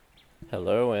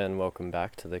Hello and welcome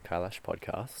back to the Kailash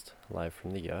podcast, live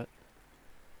from the yurt.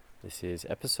 This is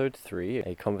episode 3,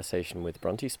 a conversation with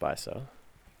Bronte Spicer.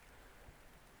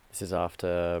 This is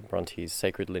after Bronte's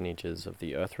Sacred Lineages of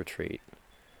the Earth retreat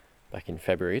back in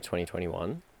February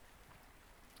 2021.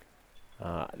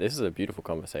 This is a beautiful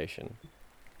conversation.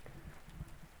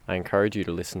 I encourage you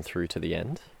to listen through to the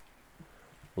end.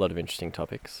 A lot of interesting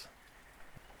topics.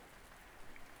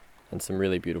 And some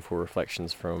really beautiful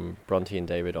reflections from Bronte and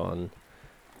David on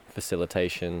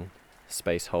facilitation,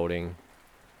 space holding,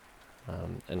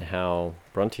 and how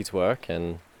Bronte's work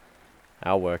and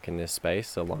our work in this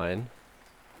space align.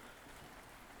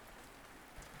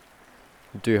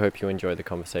 Do hope you enjoy the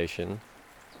conversation.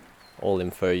 All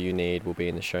info you need will be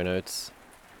in the show notes,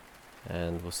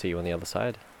 and we'll see you on the other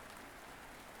side.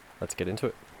 Let's get into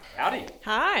it. Howdy.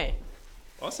 Hi.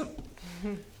 Awesome.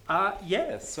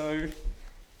 So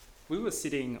we were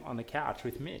sitting on the couch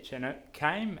with Mitch, and it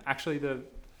came, actually the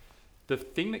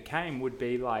thing that came would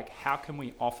be like, how can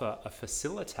we offer a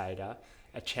facilitator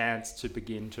a chance to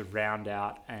begin to round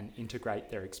out and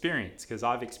integrate their experience? Because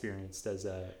I've experienced as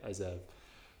a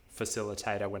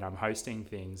facilitator when I'm hosting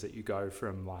things that you go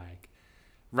from like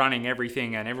running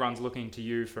everything and everyone's looking to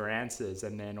you for answers,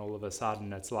 and then all of a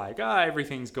sudden it's like,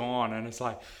 everything's gone, and it's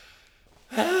like,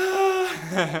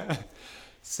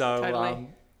 so Totally.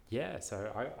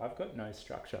 So I've got no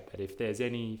structure, but if there's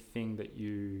anything that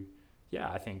you,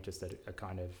 I think just a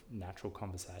kind of natural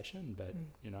conversation, but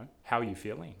how are you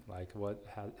feeling? Like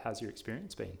how's your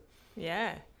experience been?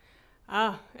 Yeah.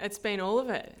 It's been all of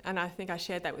it. And I think I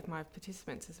shared that with my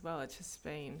participants as well. It's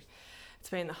been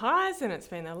the highs and it's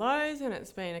been the lows and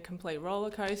it's been a complete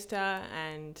roller coaster,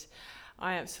 and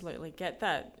I absolutely get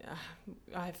that.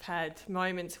 I've had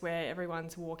moments where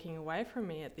everyone's walking away from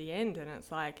me at the end and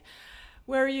it's like,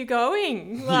 where are you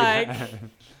going? Like,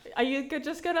 are you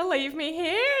just going to leave me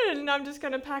here and I'm just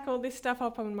going to pack all this stuff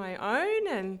up on my own?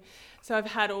 And so I've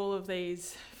had all of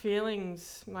these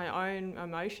feelings, my own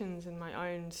emotions and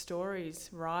my own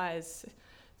stories rise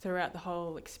throughout the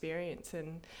whole experience.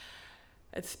 And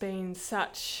it's been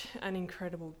such an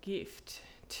incredible gift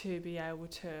to be able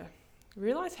to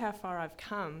realise how far I've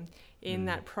come in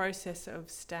that process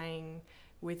of staying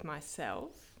with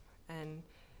myself and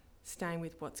staying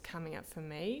with what's coming up for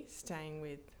me, staying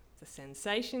with the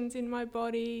sensations in my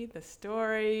body, the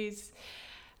stories,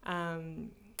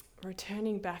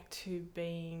 returning back to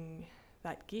being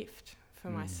that gift for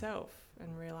myself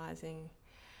and realising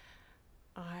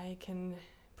I can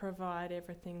provide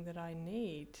everything that I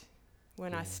need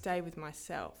when I stay with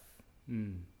myself.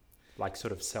 Like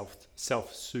sort of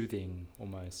self-soothing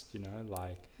almost,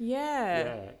 like...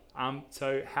 Yeah.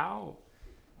 So how...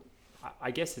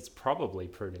 I guess it's probably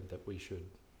prudent that we should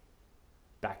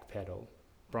backpedal.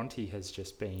 Bronte has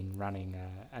just been running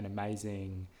an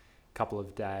amazing couple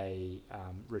of day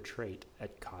retreat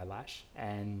at Kailash,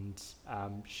 and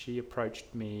she approached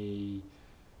me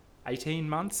 18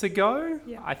 months ago,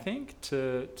 I think,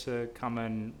 to come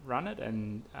and run it,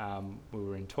 and we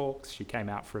were in talks. She came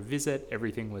out for a visit,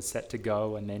 everything was set to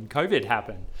go, and then COVID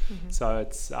happened. So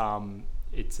it's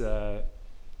a...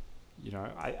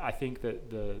 I think that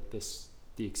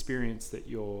the experience that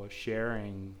you're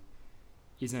sharing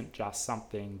isn't just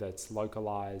something that's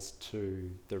localized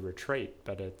to the retreat,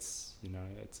 but it's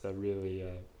a really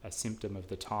a symptom of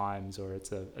the times, or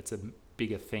it's a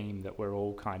bigger theme that we're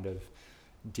all kind of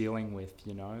dealing with.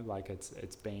 Like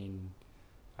it's been,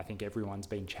 I think everyone's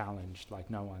been challenged. Like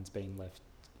no one's been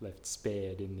left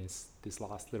spared in this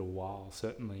last little while.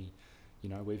 Certainly.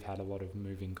 We've had a lot of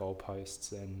moving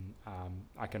goalposts, and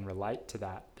I can relate to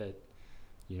that,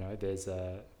 there's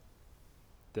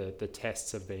the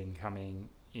tests have been coming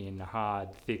in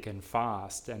hard, thick and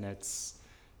fast, and it's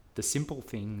the simple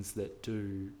things that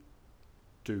do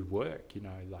work,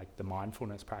 like the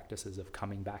mindfulness practices of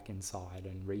coming back inside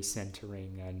and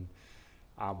recentering and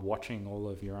watching all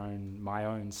of my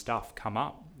own stuff come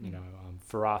up.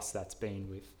 For us, that's been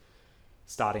with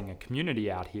starting a community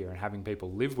out here and having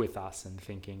people live with us, and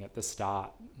thinking at the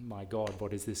start, my God,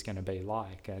 what is this going to be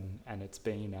like? And it's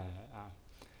been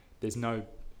there's no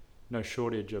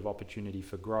shortage of opportunity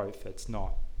for growth. It's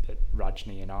not that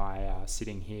Rajni and I are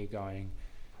sitting here going,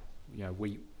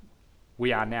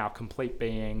 we are now complete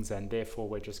beings, and therefore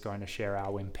we're just going to share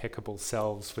our impeccable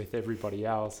selves with everybody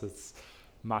else. It's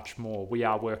much more. We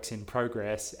are works in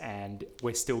progress, and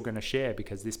we're still going to share,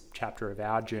 because this chapter of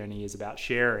our journey is about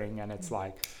sharing. And it's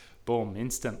like, boom,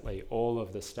 instantly all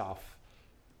of the stuff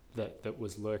that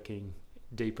was lurking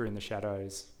deeper in the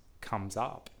shadows comes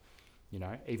up.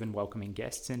 Even welcoming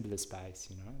guests into the space,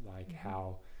 like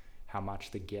how much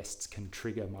the guests can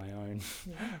trigger my own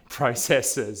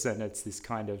processes. And it's this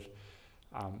kind of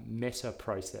meta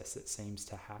process that seems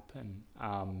to happen.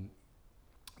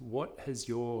 What has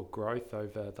your growth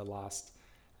over the last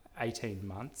 18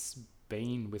 months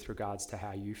been with regards to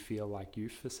how you feel like you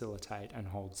facilitate and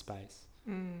hold space?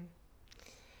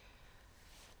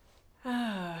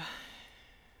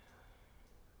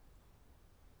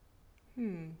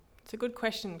 It's a good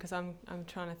question, because I'm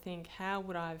trying to think, how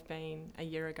would I have been a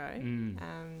year ago?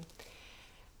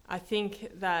 I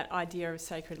think that idea of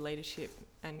sacred leadership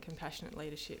and compassionate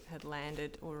leadership had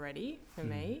landed already for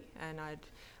me, and I'd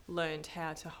learned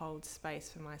how to hold space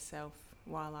for myself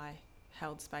while I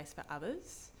held space for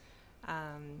others.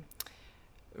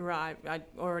 I'd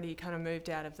already kind of moved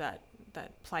out of that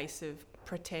place of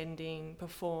pretending,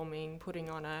 performing, putting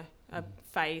on a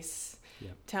face,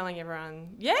 telling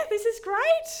everyone, this is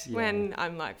great, when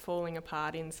I'm like falling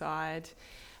apart inside.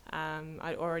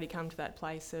 I'd already come to that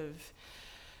place of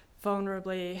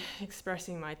vulnerably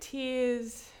expressing my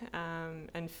tears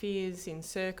and fears in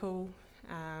circle.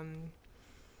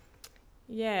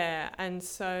 And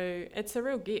so it's a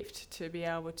real gift to be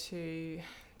able to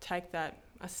take that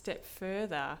a step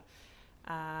further.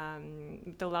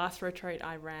 The last retreat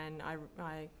I ran, I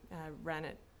ran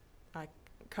it, I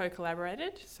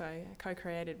co-collaborated, so I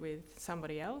co-created with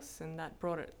somebody else, and that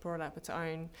brought up its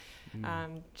own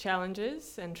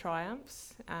challenges and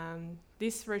triumphs.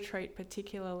 This retreat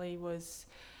particularly was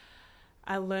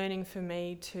a learning for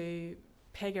me to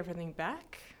peg everything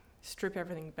back, strip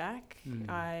everything back.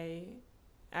 The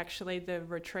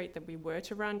retreat that we were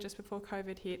to run just before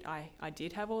COVID hit, I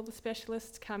did have all the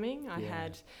specialists coming.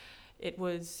 It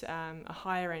was a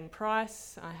higher end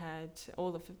price. I had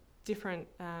all the different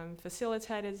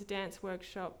facilitators, dance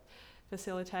workshop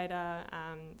facilitator,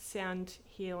 sound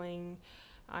healing.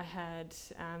 I had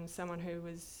someone who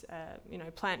was,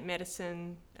 plant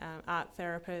medicine, art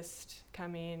therapist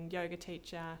come in, yoga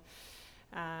teacher.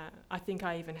 I think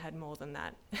I even had more than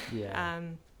that.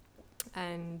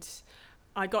 And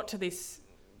I got to this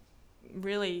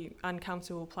really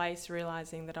uncomfortable place,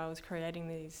 realising that I was creating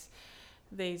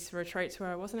these retreats where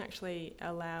I wasn't actually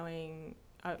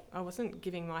I wasn't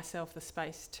giving myself the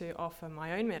space to offer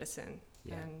my own medicine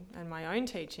and my own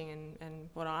teaching and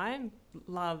what I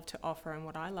love to offer and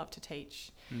what I love to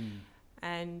teach.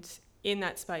 And in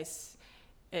that space,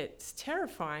 it's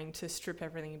terrifying to strip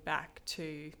everything back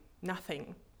to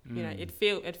nothing.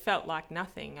 It felt like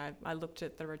nothing. I looked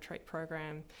at the retreat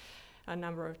program a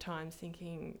number of times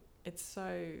thinking,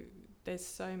 there's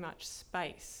so much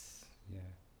space.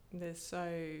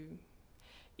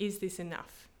 Is this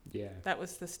enough? That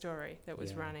was the story that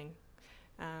was running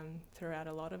throughout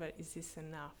a lot of it. Is this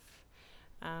enough?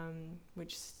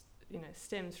 Which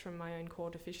stems from my own core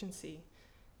deficiency.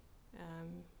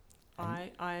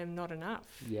 I am not enough.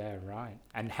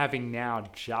 And having now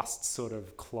just sort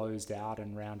of closed out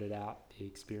and rounded out the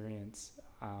experience,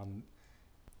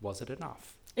 was it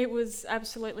enough? It was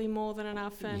absolutely more than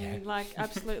enough, and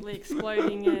absolutely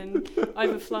exploding and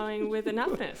overflowing with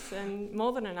enoughness and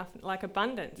more than enough, like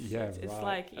abundance. It's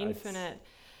like infinite.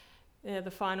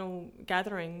 The final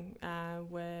gathering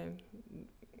where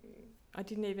I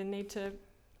didn't even need to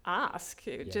ask.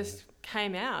 It just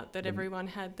came out that everyone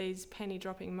had these penny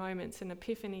dropping moments and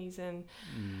epiphanies and,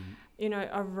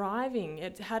 arriving.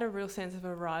 It had a real sense of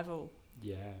arrival.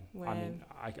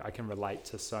 I can relate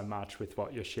to so much with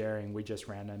what you're sharing. We just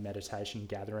ran a meditation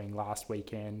gathering last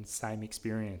weekend, same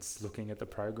experience, looking at the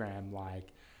program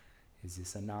like, is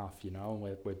this enough?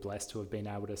 We're blessed to have been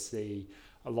able to see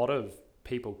a lot of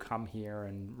people come here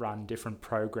and run different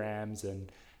programs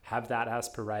and have that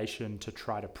aspiration to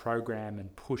try to program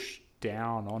and push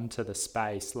down onto the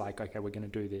space like, okay, we're going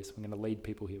to do this, we're going to lead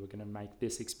people here, we're going to make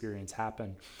this experience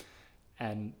happen.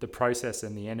 And the process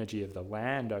and the energy of the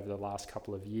land over the last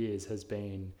couple of years has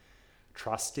been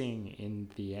trusting in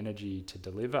the energy to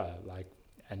deliver,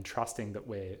 and trusting that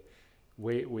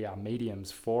we are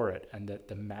mediums for it, and that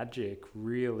the magic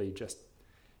really just,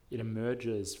 it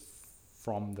emerges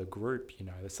from the group.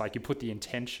 It's like you put the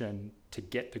intention to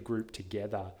get the group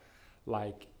together.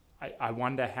 I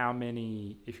wonder how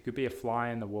many, if you could be a fly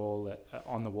on the wall at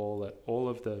all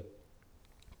of the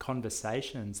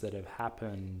conversations that have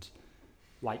happened,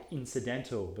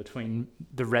 incidental between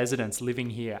the residents living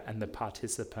here and the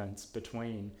participants,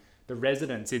 between the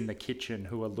residents in the kitchen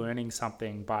who are learning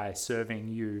something by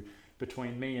serving you,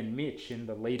 between me and Mitch in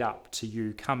the lead up to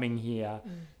you coming here,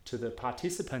 to the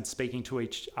participants speaking to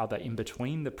each other in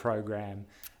between the program.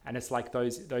 And it's like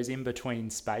those in between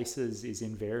spaces is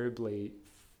invariably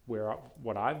where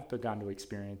what I've begun to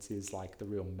experience is like the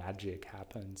real magic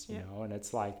happens, you know, and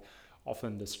it's like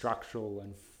often the structured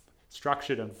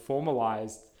and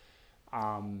formalized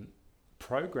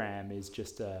program is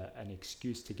just an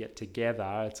excuse to get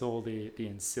together. It's all the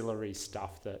ancillary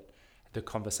stuff, that the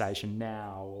conversation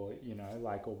now, or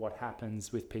or what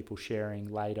happens with people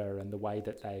sharing later, and the way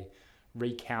that they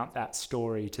recount that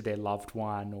story to their loved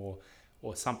one,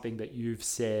 or something that you've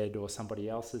said or somebody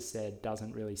else has said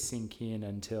doesn't really sink in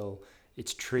until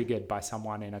it's triggered by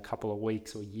someone in a couple of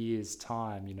weeks or years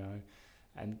time,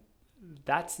 and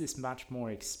that's this much more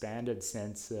expanded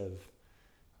sense of,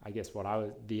 I guess,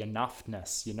 the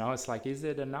enoughness, it's like, is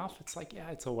it enough? It's like, yeah,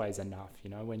 it's always enough,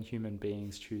 when human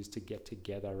beings choose to get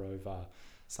together over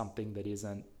something that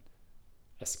isn't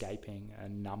escaping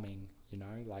and numbing,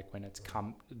 like when it's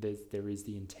there is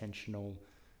the intentional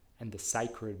and the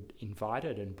sacred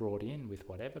invited and brought in with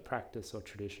whatever practice or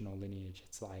tradition or lineage.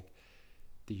 It's like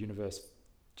the universe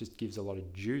just gives a lot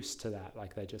of juice to that,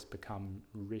 like they just become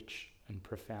rich and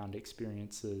profound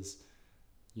experiences,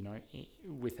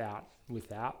 without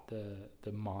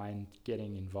the mind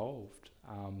getting involved.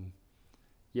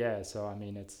 So I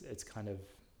mean, it's kind of,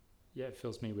 it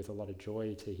fills me with a lot of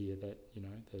joy to hear that,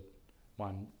 that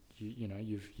one,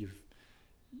 you've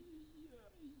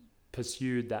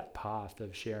pursued that path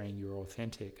of sharing your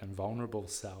authentic and vulnerable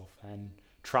self and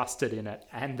trusted in it,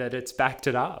 and that it's backed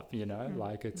it up,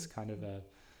 like it's kind of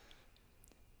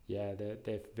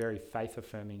they're very faith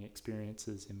affirming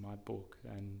experiences in my book.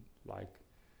 And like,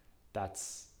 I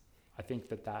think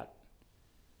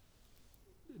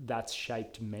that's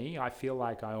shaped me. I feel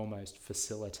like I almost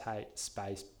facilitate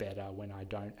space better when I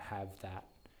don't have that,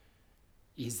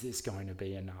 is this going to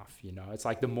be enough? It's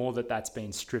like the more that's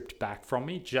been stripped back from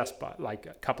me, just by, like,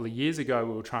 a couple of years ago,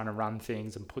 we were trying to run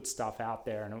things and put stuff out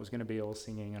there, and it was going to be all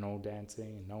singing and all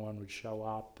dancing, and no one would show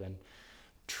up and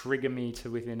trigger me to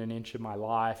within an inch of my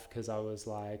life, because I was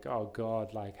like, oh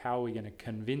God, like, how are we going to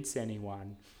convince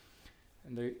anyone?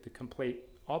 And the complete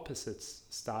opposites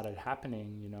started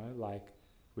happening, like,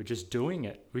 we're just doing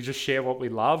it. We just share what we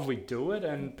love, we do it,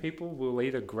 and people will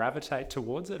either gravitate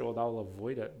towards it or they'll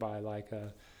avoid it by like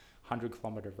a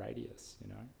 100-kilometer radius,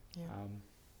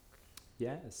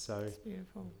 so It's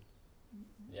beautiful.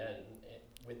 Yeah,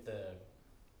 with the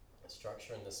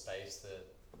structure and the space that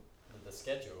the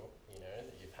schedule,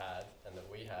 that you've had and that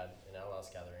we had in our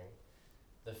last gathering,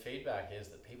 the feedback is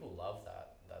that people love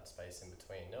that space in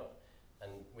between.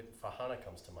 And with Farhana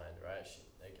comes to mind, right?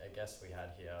 I guess we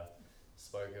had here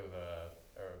spoke of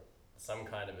some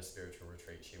kind of a spiritual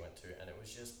retreat she went to, and it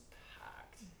was just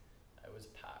packed. It was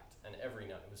packed, and every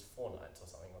night, it was 4 nights or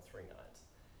something, or 3 nights,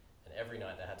 and every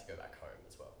night they had to go back home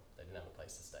as well. They didn't have a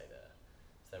place to stay there,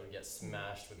 so they would get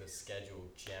smashed with a schedule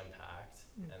jam-packed,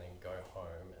 and then go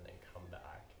home, and then come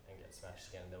back and get smashed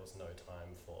again. There was no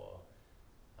time for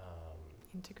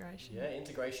integration. Yeah,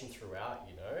 integration throughout,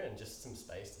 and just some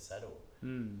space to settle.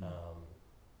 It's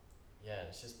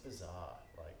just bizarre.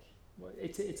 Like, well,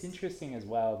 it's interesting as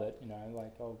well that,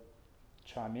 like, I'll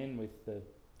chime in with the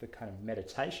kind of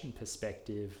meditation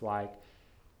perspective, like,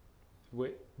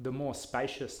 the more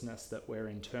spaciousness that we're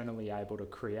internally able to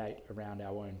create around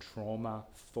our own trauma,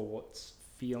 thoughts,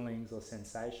 feelings or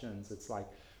sensations, it's like,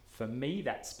 for me,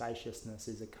 that spaciousness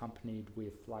is accompanied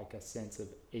with like a sense of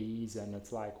ease, and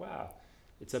it's like, wow,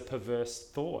 it's a perverse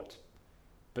thought,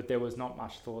 but there was not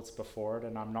much thoughts before it,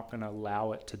 and I'm not going to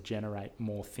allow it to generate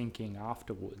more thinking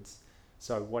afterwards.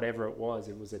 So whatever it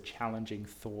was a challenging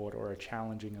thought or a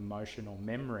challenging emotion or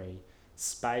memory,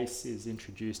 space is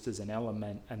introduced as an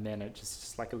element, and then it's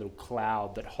just like a little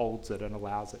cloud that holds it and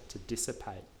allows it to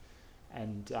dissipate.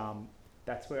 And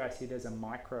that's where I see there's a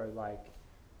micro, like,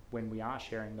 when we are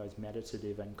sharing those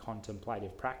meditative and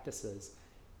contemplative practices,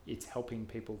 it's helping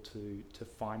people to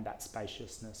find that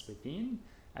spaciousness within.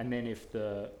 And then if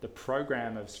the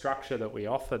program of structure that we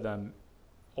offer them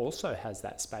also has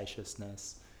that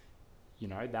spaciousness,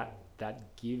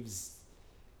 that gives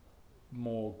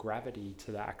more gravity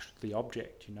to the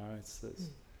object.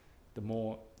 The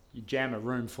more you jam a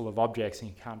room full of objects and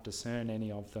you can't discern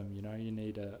any of them, you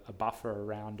need a buffer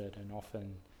around it. And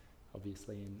often,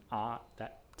 obviously in art,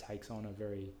 that takes on a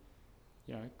very,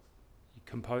 you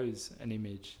compose an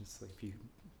image. It's like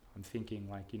I'm thinking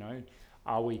like,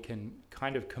 are we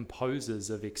kind of composers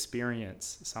of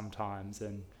experience sometimes?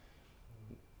 And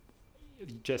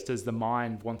just as the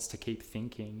mind wants to keep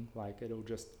thinking, like it'll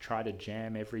just try to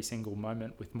jam every single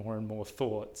moment with more and more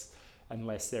thoughts,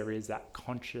 unless there is that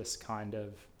conscious kind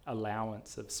of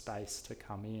allowance of space to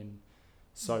come in.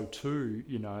 So too,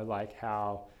 like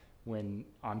how when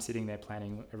I'm sitting there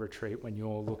planning a retreat, when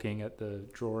you're looking at the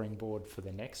drawing board for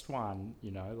the next one,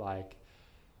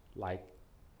 like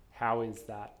how is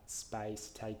that space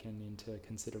taken into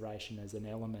consideration as an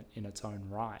element in its own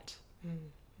right?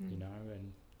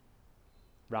 And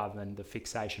rather than the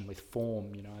fixation with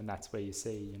form, and that's where you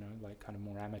see, like kind of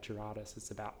more amateur artists,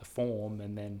 it's about the form.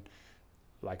 And then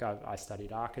like I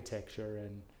studied architecture,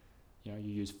 and, you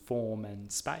use form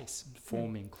and space.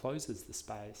 Form encloses the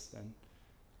space. And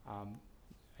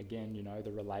again,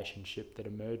 the relationship that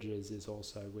emerges is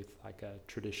also with like a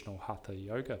traditional hatha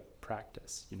yoga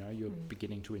practice. You're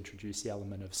beginning to introduce the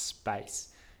element of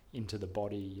space into the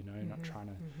body, not trying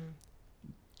to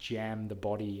jam the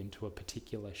body into a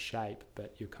particular shape,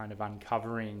 but you're kind of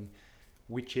uncovering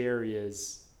which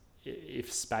areas,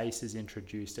 if space is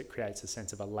introduced, it creates a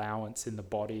sense of allowance in the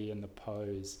body and the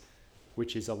pose,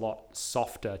 which is a lot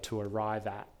softer to arrive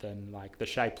at than like the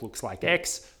shape looks like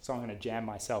X, so I'm going to jam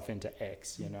myself into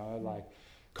X, like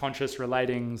conscious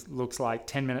relating looks like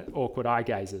 10-minute awkward eye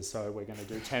gazes, so we're going to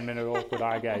do 10-minute awkward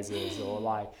eye gazes, or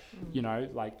like,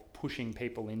 like pushing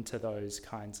people into those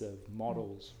kinds of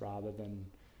models rather than,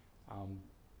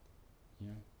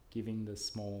 giving the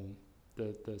small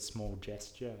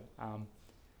gesture.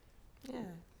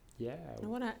 Yeah. And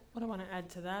what I want to add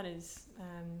to that is,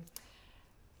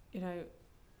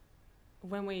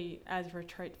 when we, as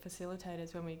retreat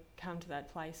facilitators, when we come to that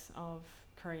place of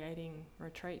creating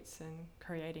retreats and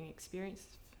creating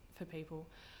experience for people,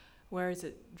 where is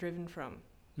it driven from?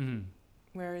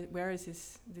 Where is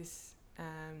this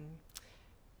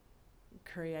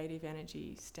creative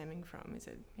energy stemming from? Is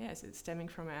it stemming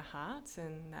from our hearts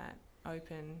and that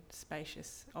open,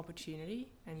 spacious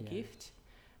opportunity and gift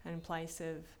and place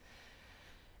of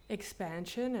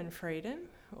expansion and freedom,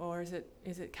 or is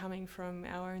it coming from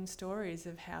our own stories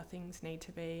of how things need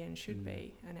to be and should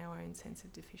be, and our own sense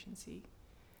of deficiency?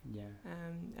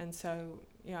 And so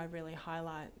I really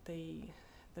highlight the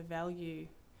value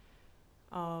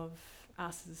of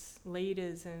us as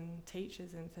leaders and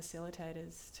teachers and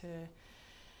facilitators to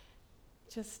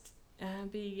just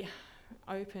be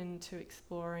open to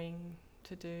exploring,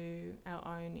 to do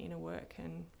our own inner work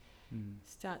and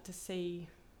start to see,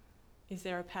 is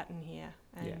there a pattern here?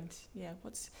 And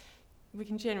we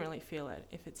can generally feel it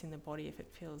if it's in the body, if it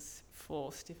feels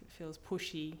forced, if it feels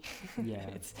pushy.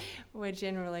 We're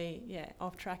generally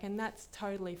off track, and that's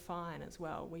totally fine as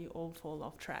well. We all fall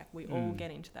off track. We all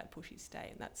get into that pushy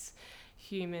state. That's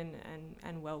human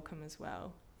and welcome as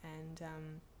well. And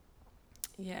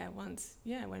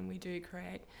when we do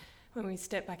create, when we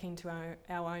step back into our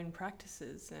own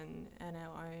practices and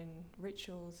our own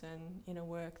rituals and inner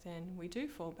work, then we do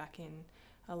fall back in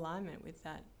alignment with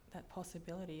that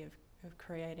possibility of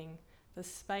creating the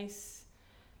space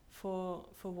for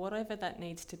whatever that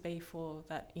needs to be for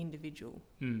that individual.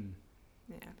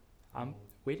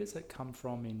 Where does it come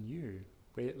from in you?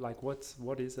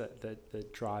 What is it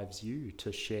that drives you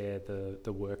to share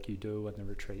the work you do and the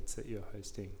retreats that you're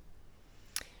hosting?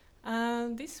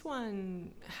 This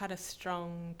one had a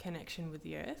strong connection with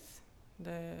the earth,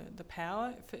 the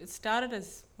power. It started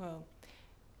as,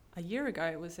 a year ago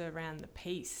it was around the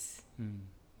peace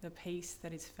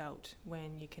that is felt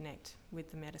when you connect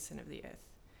with the medicine of the earth.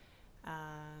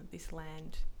 This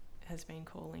land has been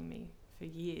calling me for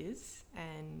years,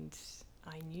 and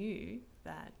I knew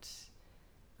that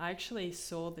I actually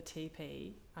saw the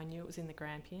TP. I knew it was in the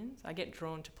Grampians. I get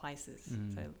drawn to places.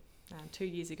 So 2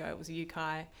 years ago it was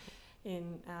Yukai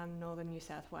in northern New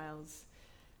South Wales.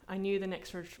 I knew the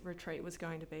next retreat was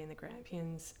going to be in the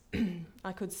Grampians.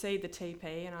 I could see the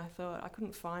TP, and I thought I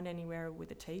couldn't find anywhere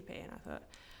with a TP, and I thought,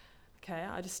 okay,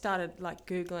 I just started like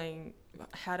Googling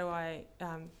how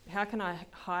can I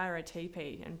hire a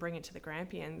TP and bring it to the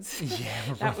Grampians?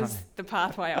 That was the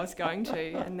pathway I was going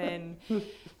to. And then,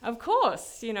 of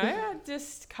course,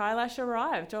 just Kailash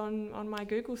arrived on my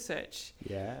Google search.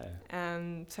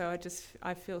 So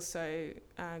I feel so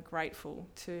grateful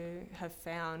to have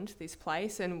found this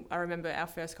place. And I remember our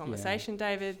first conversation,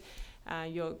 David,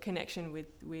 your connection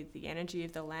with the energy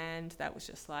of the land. That was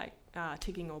just like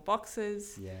ticking all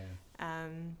boxes.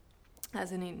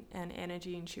 As an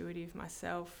energy intuitive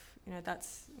myself,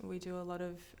 we do a lot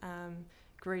of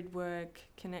grid work,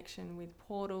 connection with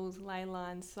portals, ley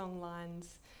lines, song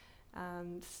lines,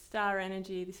 star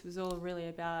energy. This was all really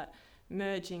about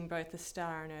merging both the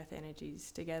star and earth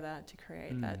energies together to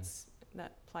create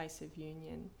that place of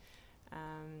union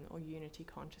or unity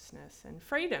consciousness. And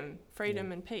freedom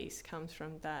and peace comes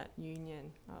from that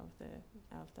union of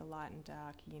the light and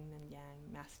dark, yin and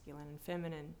yang, masculine and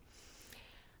feminine.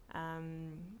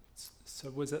 So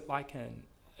was it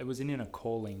it was an inner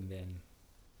calling then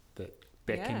that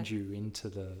beckoned you into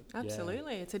the...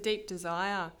 Absolutely. It's a deep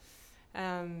desire.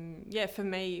 For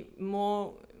me,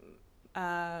 more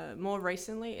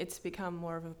recently, it's become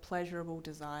more of a pleasurable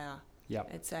desire.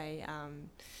 It's a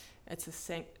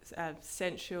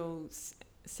sensual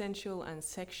sensual and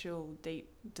sexual deep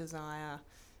desire.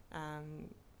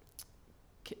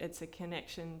 It's a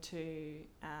connection to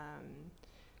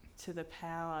the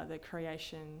power, the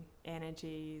creation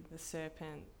energy, the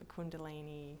serpent, the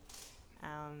kundalini.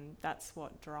 That's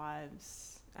what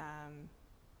drives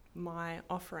my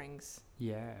offerings.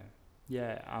 Yeah.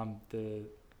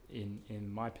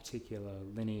 In my particular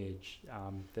lineage,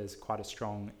 there's quite a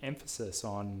strong emphasis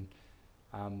on,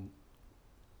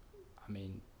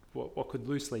 what could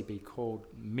loosely be called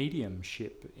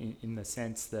mediumship, in the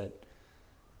sense that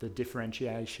the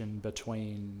differentiation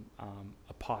between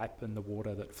a pipe and the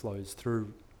water that flows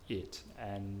through it,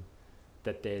 and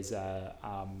that there's that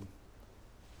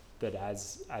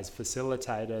as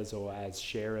facilitators or as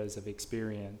sharers of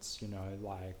experience,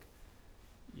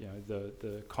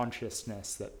 the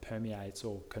consciousness that permeates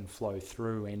or can flow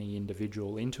through any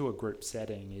individual into a group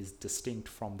setting is distinct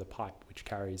from the pipe which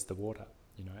carries the water,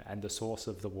 and the source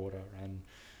of the water and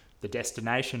the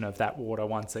destination of that water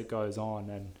once it goes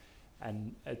on.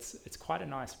 And it's quite a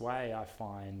nice way, I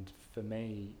find, for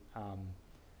me,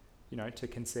 to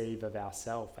conceive of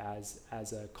ourselves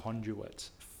as a conduit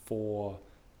for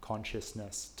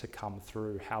consciousness to come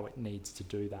through, how it needs to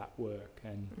do that work.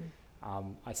 And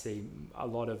I see a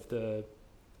lot of the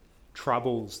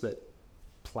troubles that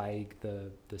plague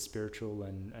the spiritual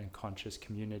and conscious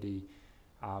community,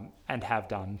 and have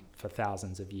done for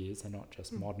thousands of years. They're not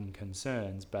just modern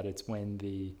concerns, but it's when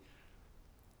the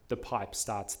pipe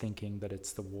starts thinking that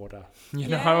it's the water,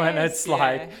 and it's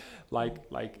like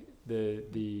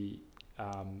the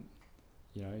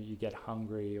you get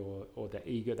hungry, or the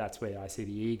ego. That's where I see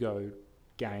the ego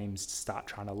games start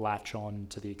trying to latch on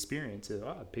to the experience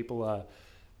of, people are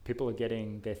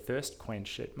getting their thirst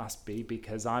quenched. It must be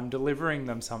because I'm delivering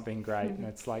them something great. And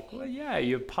it's like, well, yeah,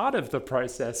 you're part of the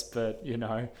process, but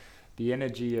the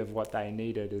energy of what they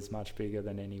needed is much bigger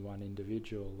than any one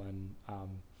individual. And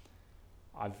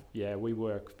we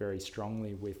work very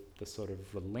strongly with the sort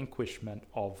of relinquishment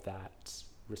of that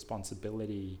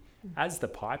responsibility as the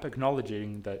pipe,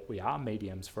 acknowledging that we are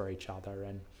mediums for each other.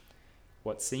 And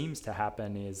what seems to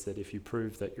happen is that if you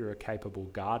prove that you're a capable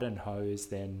garden hose,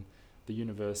 then the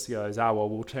universe goes,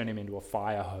 we'll turn him into a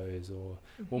fire hose, or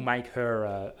we'll make her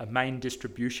a main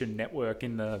distribution network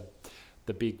in the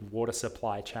big water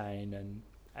supply chain,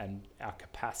 and our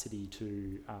capacity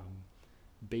to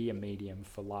be a medium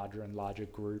for larger and larger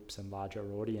groups and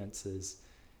larger audiences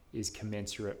is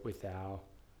commensurate with our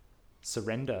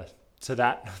surrender to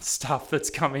that stuff that's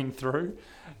coming through.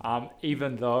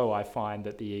 Even though I find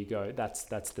that the ego, that's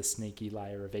the sneaky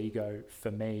layer of ego for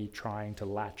me, trying to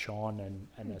latch on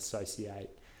and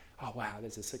associate,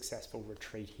 there's a successful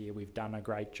retreat here, we've done a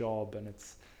great job, and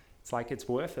it's like it's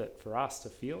worth it for us to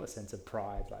feel a sense of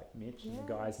pride, like Mitch and the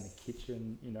guys in the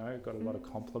kitchen, got a lot of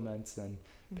compliments, and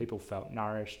people felt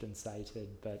nourished and sated.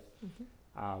 But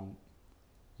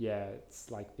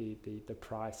it's like the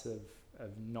price of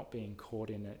not being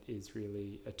caught in it is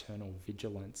really eternal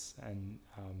vigilance. And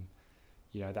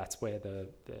that's where the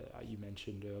you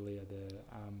mentioned earlier,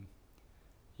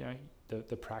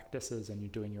 the practices, and you're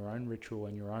doing your own ritual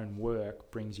and your own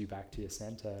work brings you back to your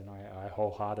center. And I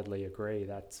wholeheartedly agree.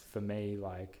 That's, for me,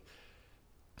 like,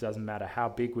 doesn't matter how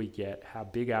big we get, how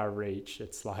big our reach,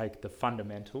 it's like the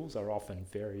fundamentals are often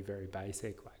very, very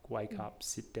basic, like wake up,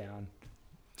 sit down,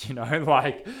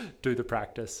 like do the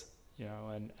practice,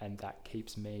 and that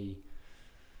keeps me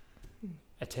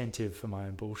attentive for my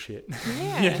own bullshit.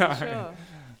 Yeah, sure.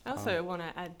 I also want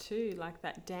to add too, like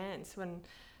that dance, when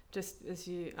just as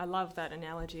I love that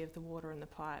analogy of the water and the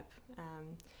pipe.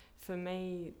 For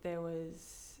me, there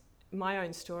was my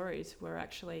own stories were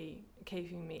actually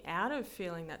keeping me out of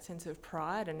feeling that sense of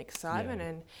pride and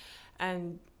excitement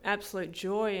and absolute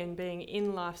joy in being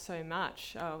in life so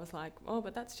much. I was like,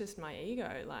 but that's just my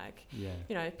ego, like,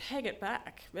 peg it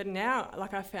back. But now,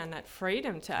 like, I found that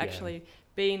freedom to actually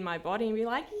be in my body and be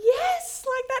like, yes,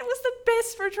 like that was the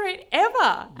best retreat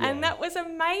ever. And that was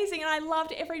amazing. And I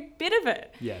loved every bit of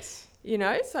it. Yes.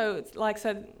 So it's like,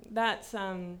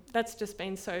 that's just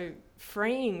been so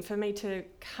freeing for me to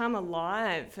come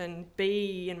alive and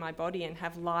be in my body and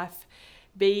have life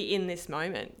be in this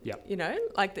moment.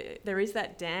 There is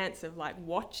that dance of like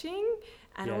watching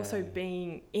and also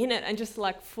being in it, and just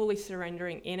like fully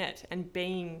surrendering in it and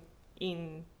being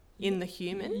in the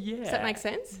human. Does that make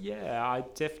sense? I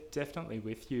definitely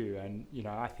with you. And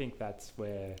I think that's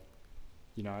where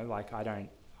like I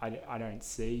don't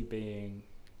see being,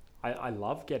 I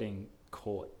love getting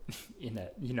caught in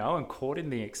it, and caught in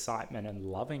the excitement and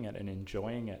loving it and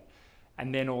enjoying it,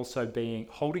 and then also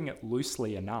holding it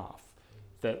loosely enough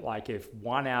that, like, if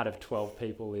 1 out of 12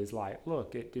 people is like,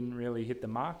 look, it didn't really hit the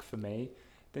mark for me,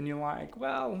 then you're like,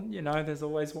 well, there's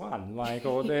always one. Like,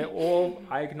 or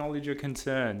I acknowledge your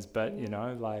concerns, but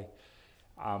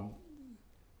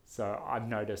so I've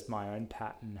noticed my own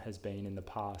pattern has been in the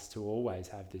past to always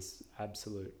have this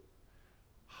absolute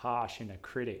harsh inner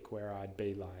critic where I'd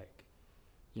be like,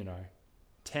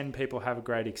 10 people have a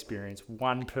great experience.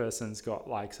 One person's got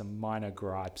like some minor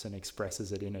gripes and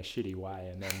expresses it in a shitty way.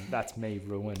 And then that's me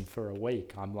ruined for a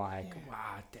week. I'm like,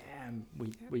 wow, damn,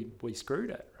 we screwed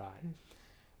it. Right.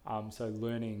 So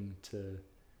learning to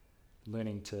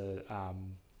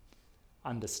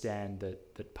understand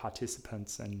that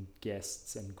participants and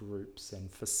guests and groups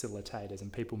and facilitators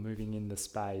and people moving in the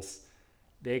space,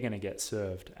 they're going to get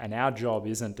served. And our job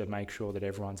isn't to make sure that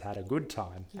everyone's had a good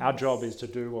time. Yes. Our job is to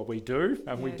do what we do,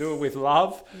 and we do it with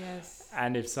love. Yes.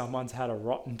 And if someone's had a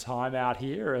rotten time out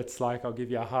here, it's like, I'll give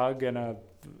you a hug and a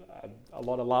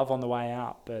lot of love on the way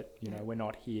out. But, we're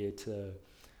not here to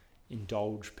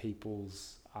indulge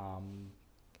people's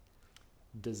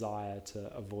desire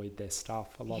to avoid their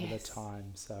stuff a lot of the time.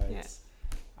 So it's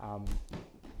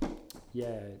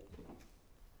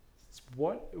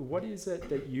what is it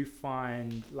that you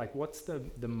find, like, what's the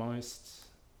most,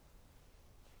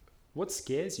 what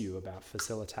scares you about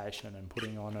facilitation and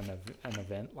putting on an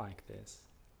event like this?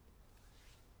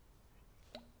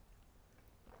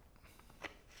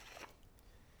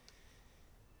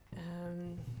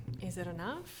 Is it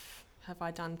enough? Have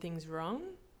I done things wrong?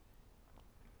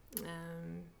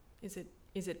 Is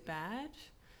it bad?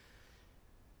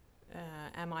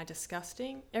 Am I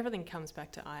disgusting? Everything comes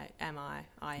back to I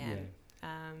am.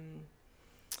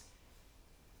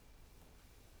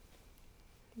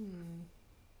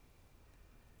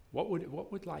 What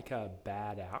would like a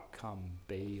bad outcome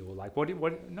be, or like what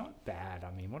not bad?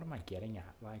 I mean, what am I getting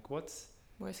at? Like, what's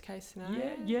worst case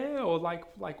scenario? Yeah, or like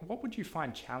what would you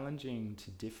find challenging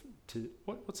to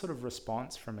what sort of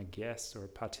response from a guest or a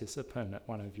participant at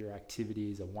one of your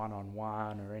activities, a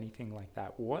one-on-one or anything like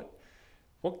that? What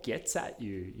gets at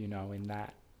you, in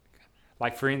that?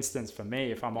 Like, for instance, for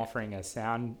me, if I'm offering a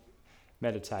sound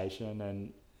meditation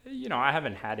and, I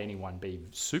haven't had anyone be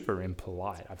super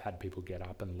impolite. I've had people get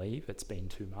up and leave. It's been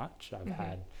too much. I've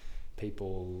had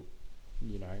people,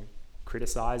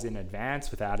 criticize in advance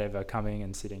without ever coming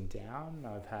and sitting down.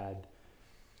 I've had,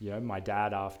 my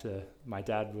dad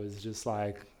was just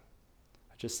like,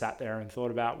 just sat there and thought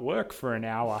about work for an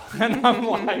hour. And I'm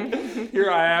like,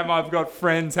 here I am, I've got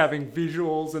friends having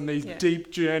visuals and these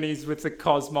deep journeys with the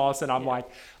cosmos. And I'm like,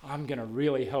 I'm going to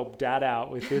really help Dad out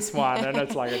with this one. And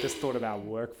it's like, I just thought about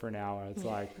work for an hour. It's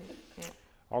like,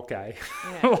 okay.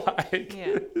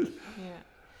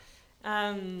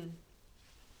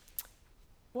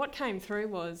 What came through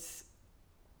was,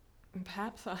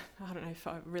 perhaps, I don't know if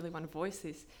I really want to voice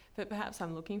this, but perhaps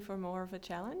I'm looking for more of a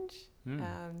challenge.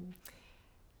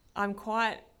 I'm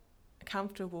quite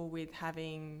comfortable with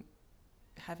having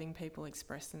people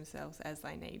express themselves as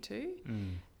they need to.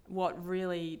 What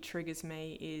really triggers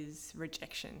me is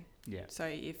rejection. Yeah. So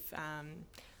if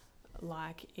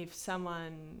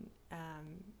someone,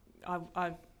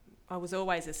 I was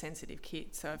always a sensitive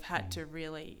kid, so I've had to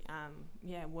really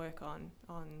work on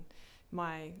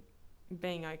my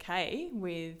being okay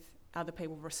with other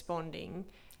people responding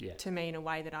to me in a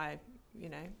way that I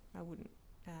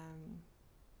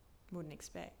wouldn't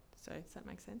expect. So does that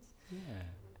make sense? Yeah.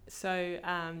 So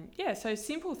so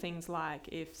simple things like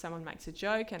if someone makes a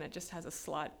joke and it just has a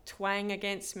slight twang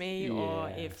against me, or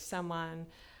if someone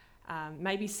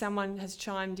maybe someone has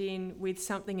chimed in with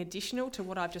something additional to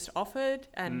what I've just offered,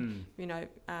 and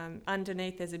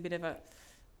underneath there's a bit of a,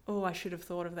 oh, I should have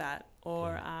thought of that,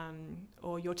 or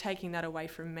you're taking that away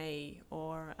from me,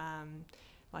 or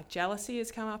like jealousy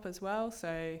has come up as well.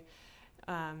 So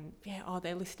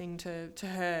they're listening to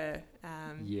her.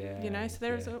 So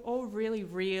there's all really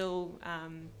real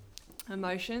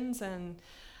emotions, and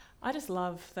I just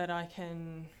love that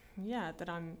that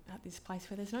I'm at this place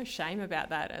where there's no shame about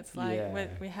that. It's like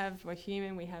we're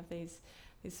human, we have this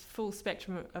full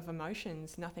spectrum of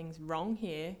emotions. Nothing's wrong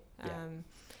here.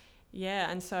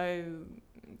 And so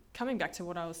coming back to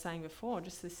what I was saying before,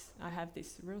 I have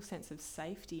this real sense of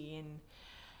safety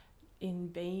in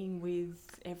being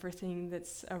with everything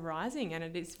that's arising, and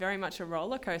it is very much a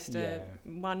roller coaster.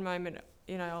 One moment,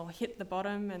 I'll hit the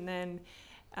bottom, and then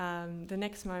the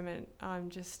next moment I'm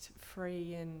just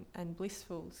free and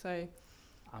blissful. So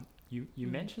you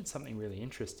mentioned something really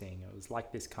interesting. It was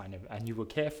like this kind of, and you were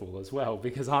careful as well,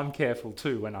 because I'm careful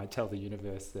too when I tell the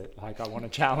universe that I want a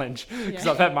challenge, because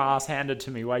I've had my ass handed to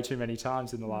me way too many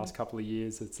times in the last couple of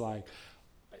years. It's like,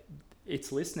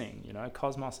 it's listening,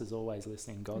 Cosmos is always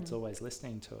listening, God's always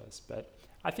listening to us. But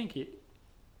I think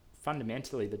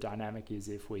fundamentally the dynamic is,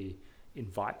 if we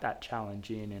invite that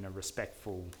challenge in a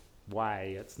respectful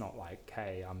way. It's not like,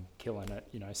 hey, I'm killing it,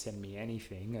 send me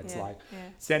anything. It's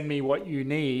send me what you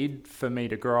need for me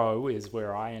to grow is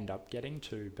where I end up getting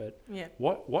to. But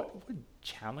what would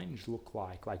challenge look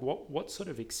like? Like what sort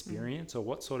of experience or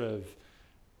what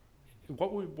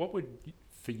would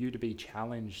for you to be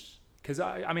challenged? Because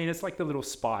I mean, it's like the little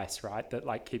spice, right? That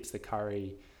like keeps the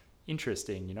curry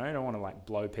interesting. You don't want to like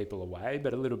blow people away,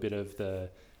 but a little bit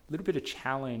of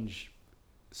challenge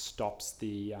stops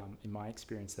the in my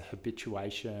experience the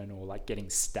habituation or like getting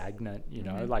stagnant,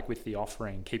 like with the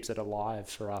offering, keeps it alive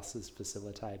for us as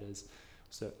facilitators.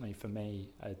 Certainly for me,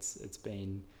 it's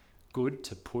been good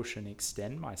to push and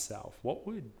extend myself. What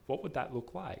would that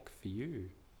look like for you?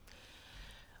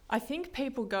 I think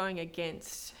people going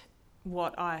against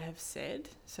what I have said,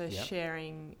 so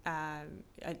sharing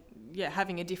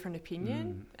having a different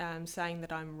opinion, saying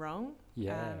that I'm wrong.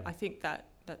 I think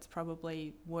that's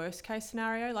probably worst case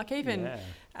scenario. Like even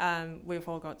we've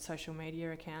all got social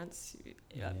media accounts,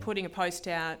 putting a post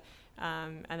out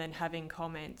and then having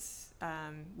comments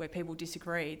where people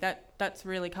disagree. That's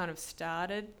really kind of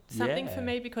started something for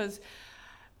me, because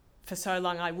for so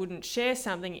long I wouldn't share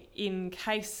something in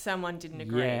case someone didn't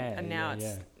agree. And now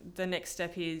the next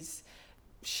step is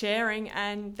sharing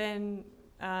and then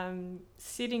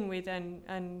sitting with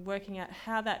and working out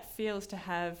how that feels to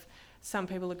have some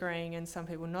people agreeing and some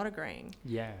people not agreeing.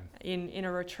 In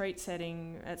a retreat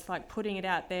setting, it's like putting it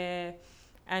out there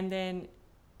and then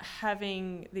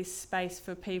having this space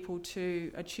for people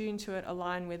to attune to it,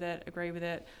 align with it, agree with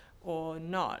it or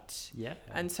not.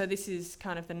 And so this is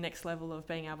kind of the next level of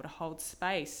being able to hold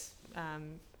space.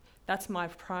 That's my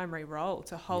primary role,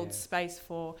 to hold space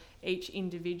for each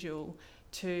individual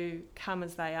to come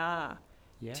as they are.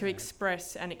 To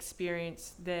express and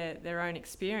experience their own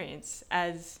experience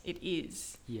as it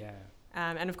is.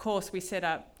 And of course we set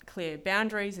up clear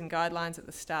boundaries and guidelines at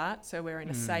the start, so we're in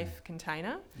a safe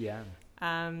container.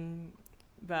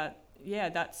 But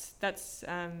that's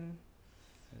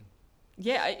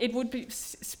it would be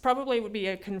probably would be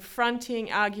a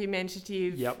confronting,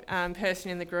 argumentative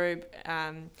person in the group.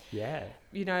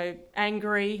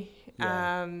 Angry.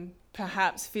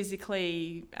 Perhaps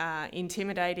physically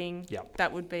intimidating.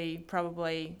 That would be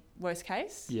probably worst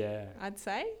case. I'd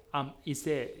say. Is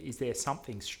there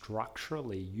something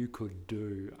structurally you could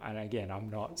do? And again, I'm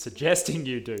not suggesting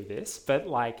you do this, but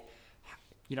like,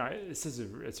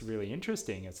 it's really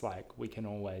interesting. It's like we can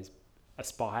always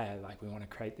aspire, like we want to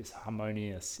create this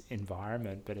harmonious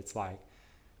environment, but it's like,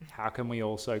 how can we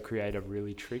also create a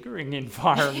really triggering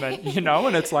environment,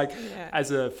 And it's like,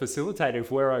 as a facilitator, if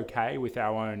we're okay with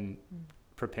our own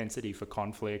propensity for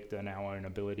conflict and our own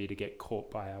ability to get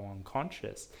caught by our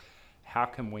unconscious, how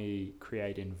can we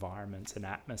create environments and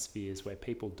atmospheres where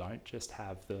people don't just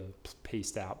have the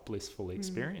pieced out blissful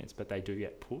experience, but they do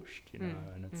get pushed,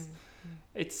 and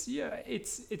it's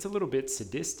a little bit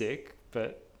sadistic,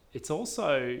 but it's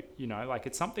also, like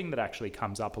it's something that actually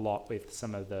comes up a lot with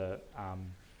some of the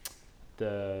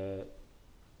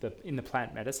in the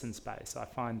plant medicine space. I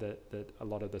find that a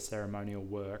lot of the ceremonial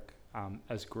work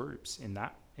as groups in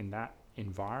that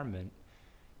environment,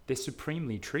 they're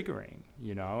supremely triggering,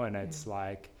 and it's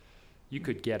like you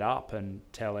could get up and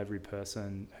tell every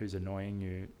person who's annoying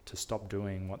you to stop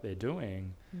doing what they're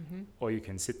doing, or you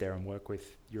can sit there and work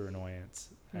with your annoyance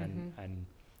and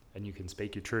you can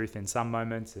speak your truth in some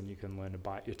moments and you can learn to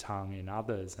bite your tongue in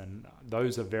others, and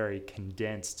those are very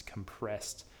condensed,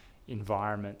 compressed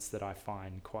environments that I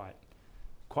find quite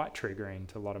triggering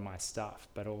to a lot of my stuff.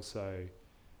 But also,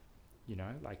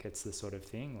 like it's the sort of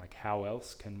thing, like how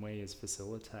else can we as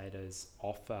facilitators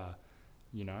offer,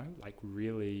 like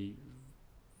really,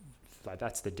 like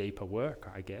that's the deeper work,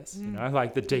 I guess,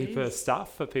 like the deeper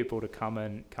stuff for people to come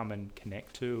and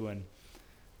connect to. And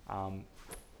I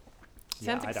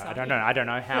don't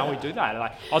know how we do that.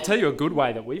 Like, I'll tell you a good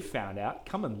way that we've found out.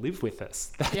 Come and live with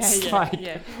us. That's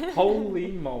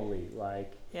holy moly.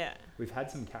 Like, we've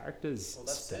had some characters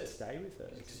that stay with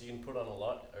us. Because you can put on a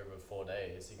lot over 4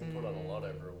 days. You can put on a lot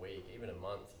over a week, even a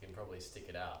month. You can probably stick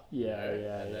it out.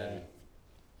 And then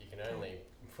you can only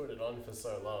put it on for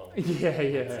so long. That's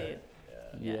it.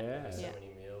 There's so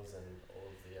many meals and all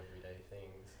of the everyday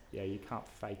things. Yeah, you can't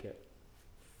fake it.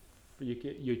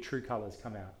 Your true colours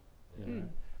come out.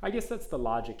 I guess that's the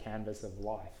larger canvas of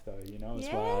life, though, as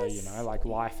well. Like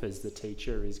life as the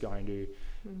teacher is going to,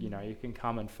 you can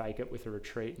come and fake it with a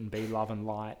retreat and be love and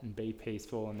light and be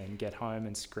peaceful, and then get home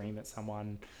and scream at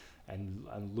someone and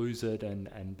lose it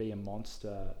and be a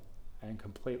monster and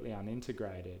completely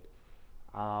unintegrated.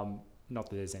 Not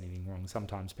that there's anything wrong.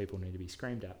 Sometimes people need to be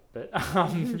screamed at, but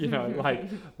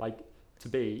like to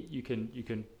be, you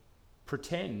can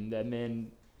pretend, and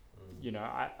then, you know,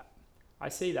 I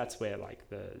see that's where like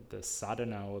the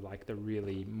sadhana, or like the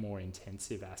really more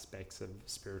intensive aspects of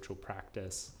spiritual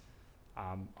practice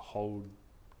hold,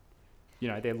 you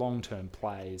know, they're long-term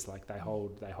plays. Like they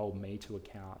hold me to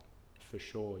account for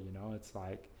sure. You know, it's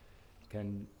like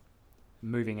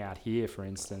moving out here, for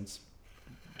instance.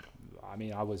 I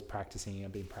mean, I've been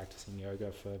practicing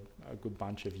yoga for a good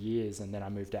bunch of years, and then I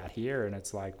moved out here, and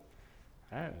it's like,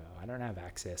 I don't know, I don't have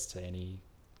access to any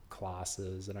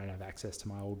classes. I don't have access to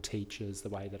my old teachers the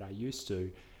way that I used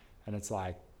to. And it's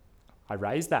like, I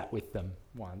raised that with them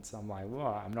once. I'm like,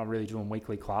 well, I'm not really doing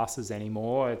weekly classes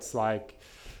anymore. It's like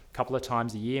a couple of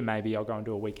times a year, maybe I'll go and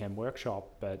do a weekend workshop.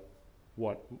 But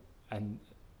what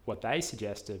they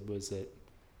suggested was that,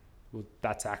 well,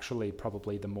 that's actually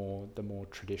probably the more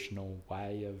traditional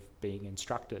way of being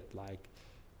instructed. Like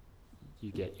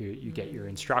you get your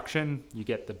instruction, you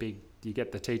get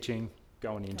the teaching,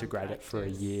 go and integrate it for a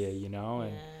year, you know,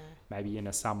 and maybe in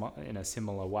a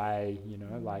similar way, you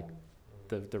know, like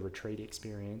the retreat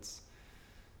experience.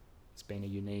 It's been a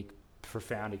unique,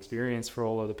 profound experience for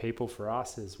all of the people, for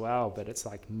us as well. But it's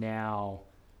like now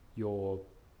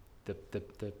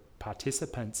the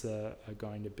participants are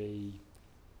going to be,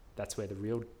 that's where the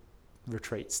real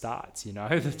retreat starts, you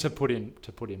know, to put in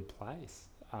place,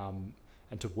 and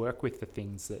to work with the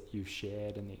things that you've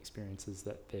shared and the experiences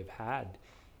that they've had.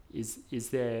 Is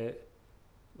there,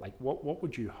 like, what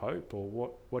would you hope,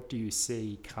 or what do you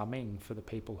see coming for the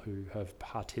people who have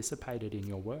participated in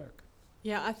your work?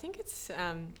 Yeah, I think it's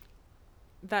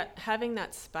that having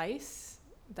that space,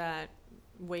 that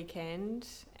weekend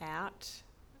out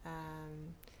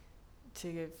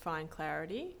to find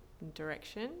clarity and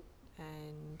direction,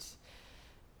 and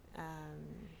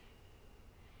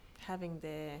having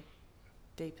their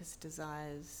deepest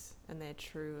desires and their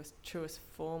truest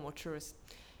form or truest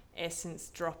essence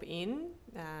drop in,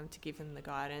 to give them the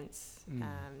guidance.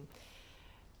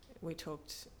 We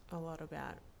talked a lot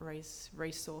about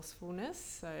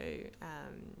resourcefulness, so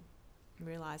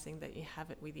realising that you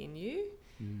have it within you.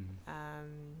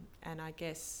 And I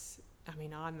guess, I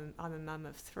mean, I'm a mum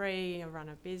of 3, I run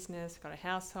a business, got a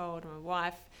household, I'm a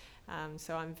wife,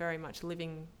 so I'm very much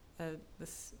living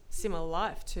this similar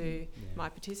life to my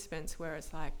participants, where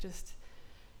it's like, just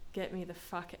get me the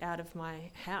fuck out of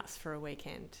my house for a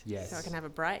weekend, so I can have a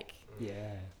break.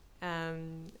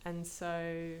 And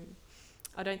so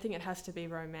I don't think it has to be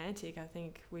romantic. I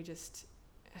think we just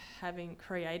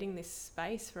creating this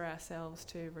space for ourselves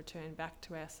to return back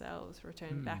to ourselves,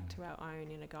 return back to our own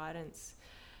inner guidance,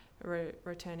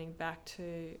 returning back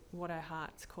to what our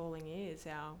heart's calling is,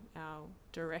 our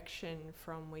direction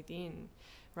from within,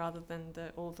 rather than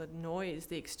all the noise,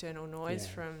 the external noise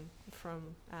from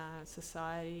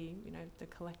society, you know, the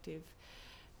collective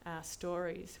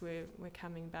stories. We're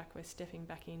coming back, we're stepping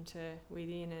back into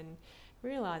within and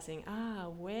realising,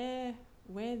 we're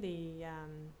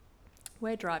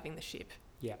driving the ship.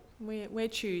 We're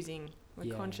choosing.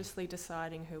 We're consciously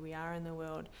deciding who we are in the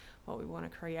world, what we want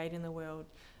to create in the world.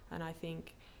 And I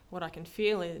think what I can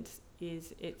feel is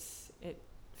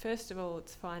first of all,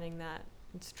 it's finding that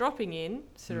it's dropping in,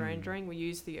 surrendering. We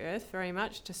use the earth very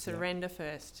much to surrender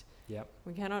first.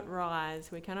 We cannot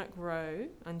rise, we cannot grow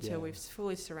until we've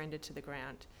fully surrendered to the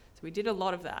ground. So we did a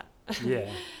lot of that.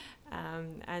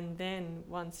 And then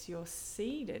once you're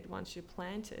seeded, once you're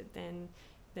planted,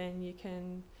 then you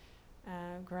can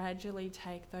gradually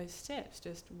take those steps,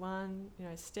 just one, you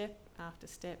know, step after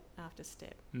step after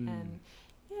step. And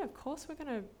of course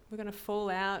we're gonna fall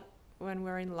out when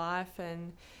we're in life,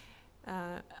 and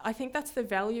I think that's the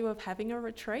value of having a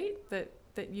retreat,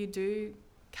 that you do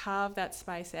carve that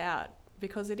space out,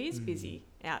 because it is busy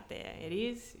out there. It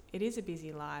is a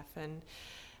busy life, and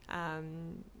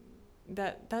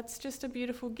that's just a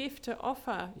beautiful gift to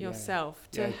offer yourself,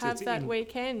 to have that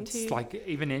weekend. It's like,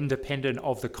 even independent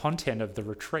of the content of the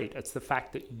retreat, it's the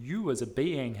fact that you as a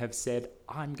being have said,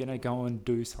 I'm going to go and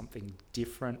do something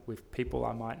different with people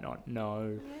I might not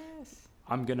know.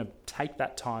 I'm going to take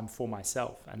that time for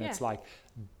myself. And it's like,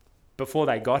 before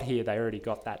they got here, they already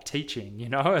got that teaching, you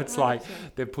know? It's like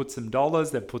they've put some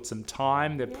dollars, they've put some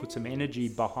time, they've put some energy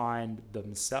behind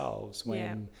themselves,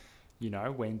 when, you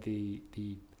know, when the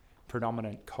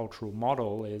predominant cultural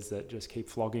model is that just keep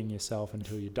flogging yourself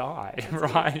until you die,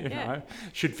 right? You know,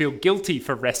 should feel guilty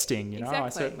for resting, you know? I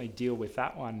certainly deal with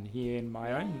that one here in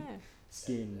my own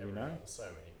skin, you know? So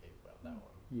many people have that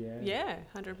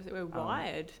one. 100%. We're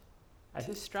wired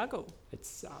to struggle.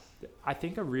 It's, I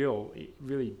think, a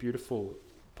really beautiful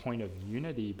point of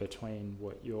unity between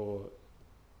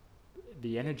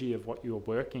the energy of what you're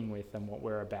working with and what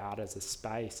we're about as a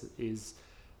space is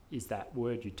is that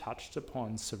word you touched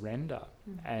upon, surrender.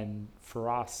 And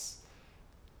for us,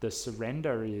 the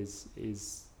surrender is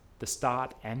the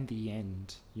start and the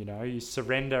end. You know, you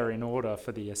surrender in order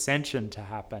for the ascension to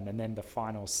happen, and then the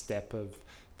final step of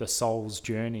the soul's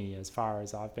journey, as far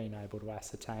as I've been able to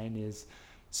ascertain, is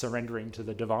surrendering to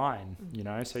the divine. You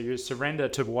know, so you surrender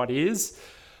to what is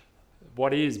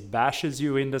bashes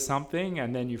you into something,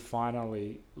 and then you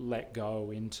finally let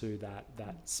go into that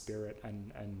spirit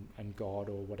and God,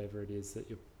 or whatever it is that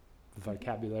your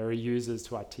vocabulary uses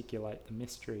to articulate the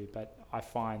mystery. But I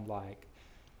find like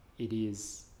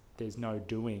there's no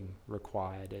doing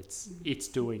required. It's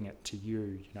doing it to you.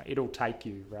 You know, it'll take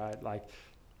you, right? Like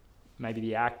maybe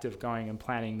the act of going and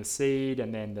planting the seed,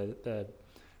 and then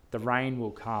the rain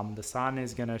will come, the sun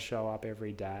is going to show up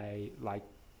every day. Like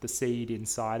the seed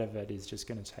inside of it is just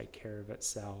going to take care of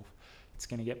itself. It's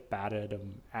going to get battered.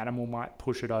 An animal might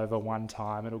push it over one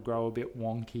time. It'll grow a bit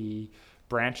wonky.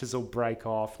 Branches will break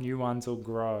off. New ones will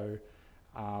grow.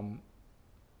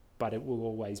 But it will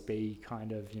always be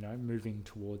kind of, you know, moving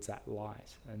towards that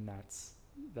light. And that's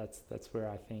where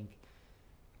I think,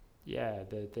 yeah,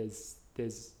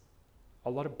 there's a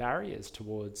lot of barriers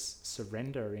towards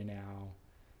surrender in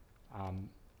our,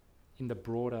 in the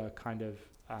broader kind of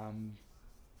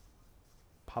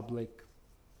public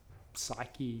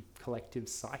psyche, collective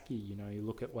psyche. You know, you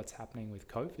look at what's happening with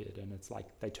COVID, and it's like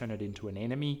they turn it into an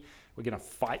enemy. We're going to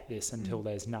fight this until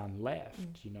there's none left.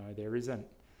 You know, there isn't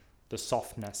the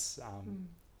softness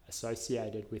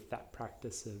associated with that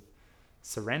practice of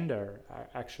surrender.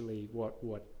 Actually, what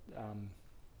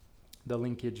the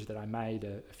linkage that I made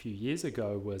a few years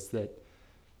ago was that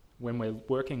when we're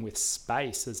working with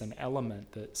space as an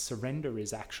element, that surrender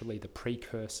is actually the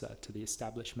precursor to the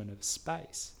establishment of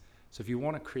space. So if you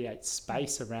want to create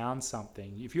space around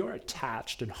something, if you're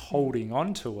attached and holding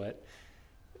on to it,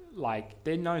 like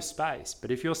there's no space. But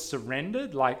if you're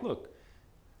surrendered, like, look,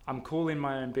 I'm cool in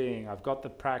my own being. I've got the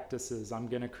practices. I'm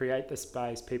going to create the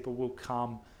space. People will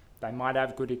come. They might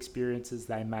have good experiences.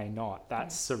 They may not.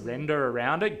 That surrender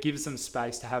around it gives them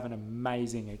space to have an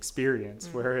amazing experience.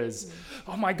 Whereas,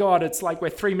 oh my God, it's like we're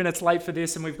 3 minutes late for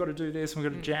this and we've got to do this and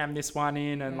we've got to jam this one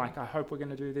in, and like, I hope we're going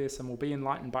to do this and we'll be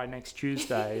enlightened by next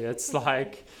Tuesday. It's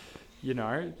like, you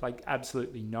know, like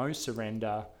absolutely no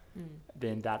surrender.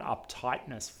 Then that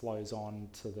uptightness flows on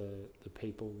to the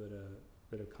people that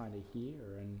are kind of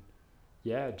here. And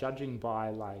yeah, judging by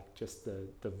like just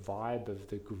the vibe of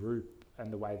the group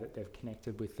and the way that they've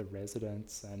connected with the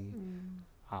residents and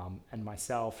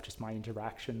myself, just my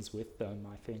interactions with them,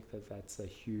 I think that's a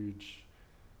huge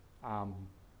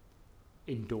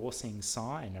endorsing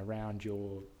sign around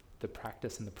the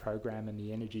practice and the program and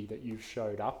the energy that you've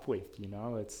showed up with. You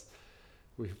know, it's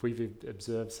we've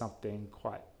observed something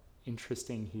quite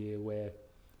interesting here, where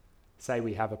say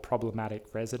we have a problematic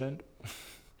resident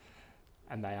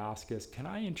and they ask us, can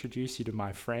I introduce you to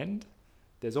my friend?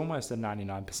 There's almost a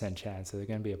 99% chance that they're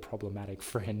going to be a problematic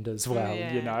friend as well.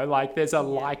 You know, like there's a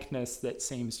likeness that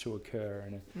seems to occur.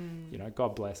 And, you know,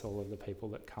 God bless all of the people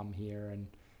that come here. And,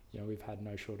 you know, we've had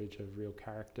no shortage of real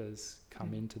characters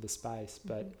come into the space.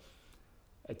 But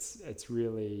it's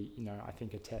really, you know, I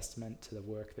think a testament to the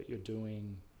work that you're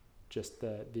doing, just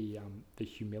the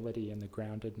humility and the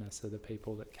groundedness of the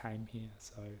people that came here.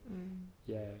 So,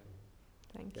 yeah.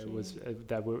 Thank you.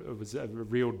 It was a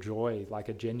real joy, like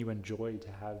a genuine joy to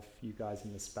have you guys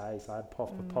in the space. I'd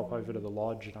pop over to the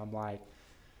lodge and I'm like,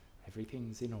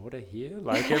 everything's in order here.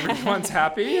 Like everyone's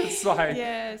happy. It's like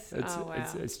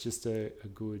it's just a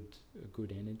good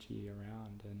energy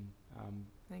around. And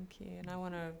thank you. And I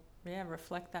want to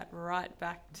reflect that right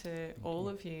back to all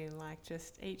of you. Like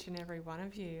just each and every one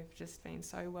of you have just been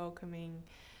so welcoming,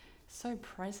 so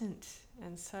present,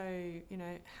 and so, you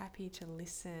know, happy to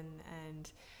listen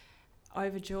and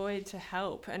overjoyed to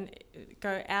help and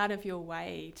go out of your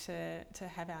way to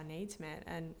have our needs met,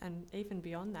 and even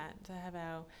beyond that, to have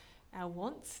our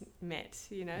wants met,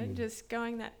 you know, just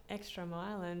going that extra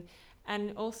mile,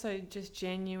 and also just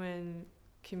genuine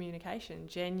communication,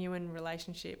 genuine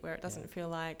relationship, where it doesn't feel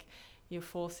like you're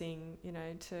forcing, you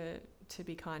know, to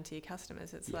be kind to your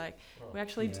customers. It's like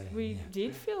we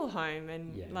did feel home,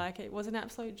 and like it was an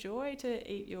absolute joy to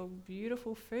eat your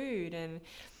beautiful food, and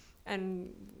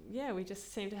we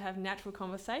just seemed to have natural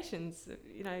conversations.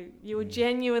 You know, you were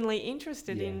genuinely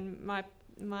interested in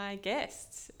my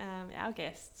guests, our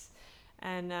guests,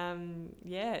 and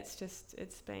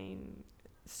it's been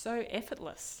so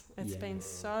effortless. It's been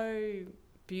so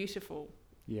beautiful.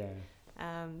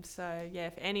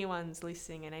 If anyone's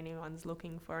listening and anyone's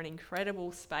looking for an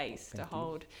incredible space to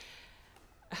hold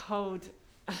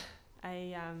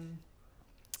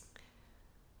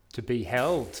to be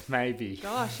held, maybe.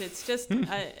 Gosh, it's just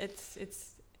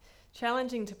it's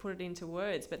challenging to put it into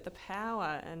words, but the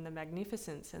power and the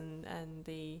magnificence and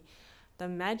the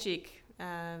magic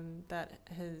that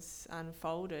has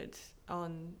unfolded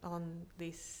on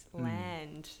this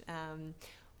land,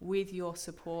 with your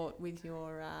support, with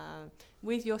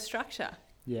your structure,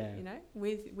 Yeah. you know,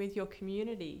 with your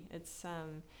community.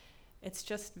 It's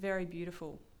just very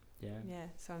beautiful. Yeah.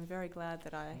 So I'm very glad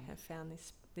that I have found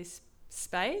this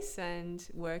space and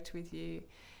worked with you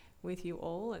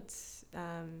all. It's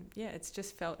it's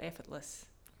just felt effortless.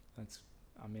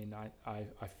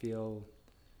 I feel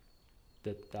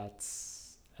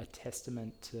that's a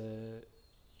testament to,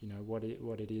 you know, what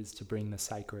it is to bring the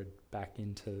sacred back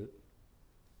into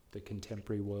the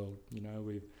contemporary world. You know,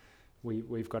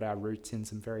 we've got our roots in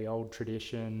some very old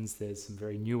traditions. There's some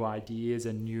very new ideas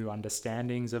and new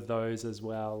understandings of those as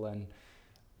well.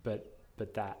 But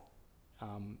that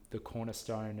the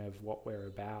cornerstone of what we're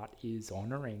about is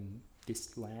honouring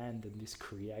this land and this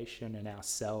creation and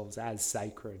ourselves as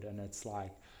sacred. And it's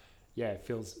like, it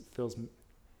feels.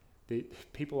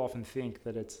 People often think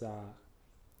that it's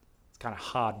kind of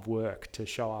hard work to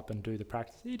show up and do the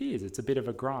practice. It is. It's a bit of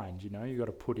a grind. You know, you got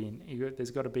to put in.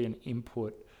 There's got to be an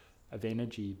input of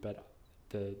energy, but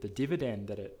the dividend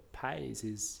that it pays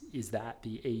is that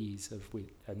the ease of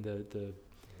and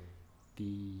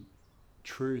the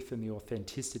truth and the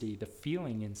authenticity, the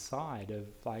feeling inside of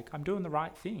like, I'm doing the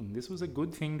right thing. This was a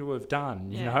good thing to have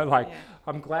done. You know, like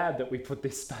I'm glad that we put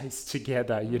this space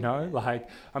together. You know, like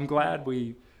I'm glad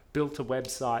we built a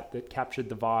website that captured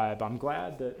the vibe. I'm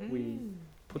glad that we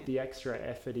put the extra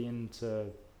effort in to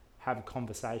have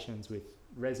conversations with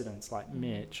residents like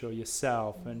Mitch or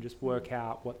yourself and just work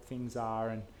out what things are,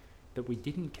 and that we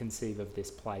didn't conceive of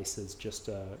this place as just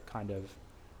a kind of,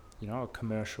 you know, a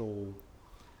commercial,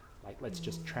 like let's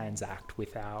just transact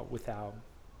with our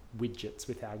widgets,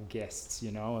 with our guests,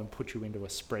 you know, and put you into a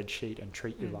spreadsheet and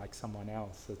treat you like someone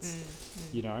else. It's,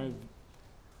 you know,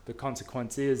 the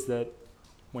consequence is that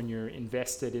when you're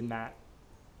invested in that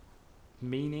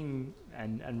meaning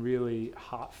and really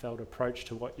heartfelt approach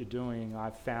to what you're doing,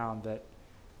 I've found that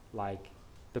like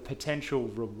the potential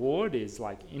reward is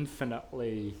like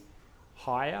infinitely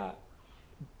higher,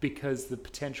 because the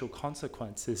potential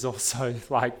consequence is also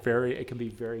like it can be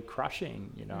very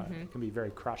crushing, you know. It can be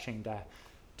very crushing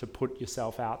to put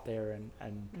yourself out there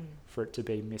and for it to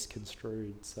be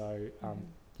misconstrued. So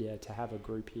to have a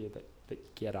group here that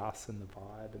get us and the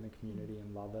vibe and the community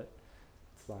and love it,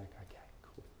 it's like, okay,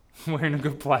 cool. We're in a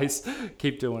good place.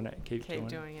 Keep doing it. Keep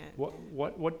doing it.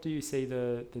 What do you see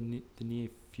the near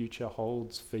future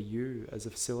holds for you as a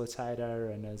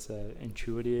facilitator and as a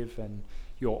intuitive, and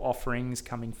your offerings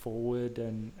coming forward,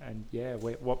 and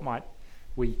what might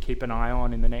we keep an eye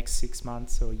on in the next 6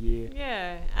 months or year?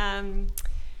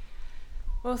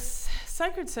 Well,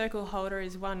 Sacred Circle Holder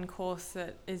is one course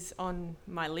that is on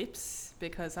my lips,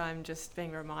 because I'm just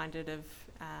being reminded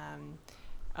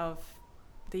of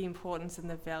the importance and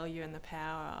the value and the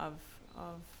power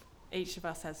of each of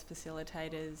us as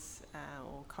facilitators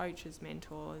or coaches,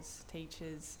 mentors,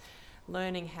 teachers,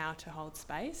 learning how to hold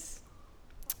space.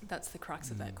 That's the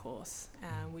crux of that course,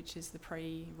 which is the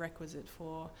prerequisite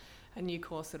for a new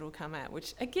course that will come out,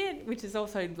 which is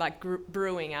also like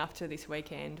brewing after this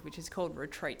weekend, which is called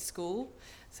Retreat School.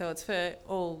 So it's for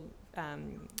all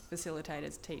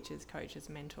facilitators, teachers, coaches,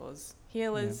 mentors,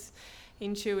 healers,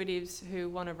 intuitives who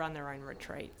want to run their own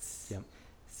retreats. Yep.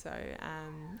 So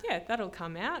that'll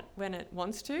come out when it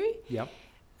wants to. Yep.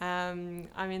 I'm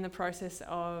in the process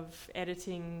of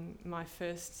editing my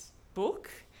first book.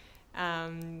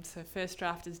 So first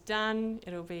draft is done.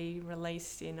 It'll be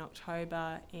released in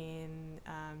October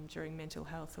during Mental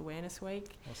Health Awareness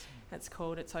Week. Awesome. It's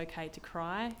called It's Okay to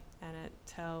Cry, and it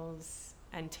tells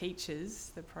and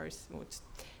teaches the process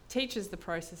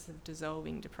of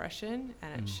dissolving depression,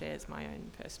 and it shares my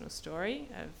own personal story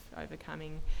of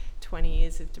overcoming 20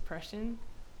 years of depression.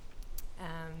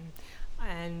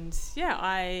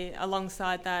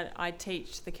 Alongside that, I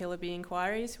teach the Killer Bee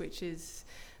Inquiries, which is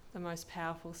the most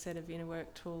powerful set of inner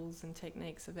work tools and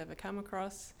techniques I've ever come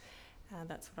across.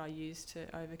 That's what I use to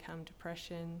overcome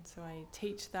depression. So I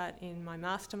teach that in my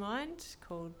mastermind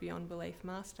called Beyond Belief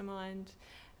Mastermind.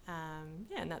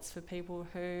 And that's for people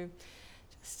who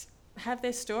just have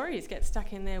their stories get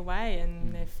stuck in their way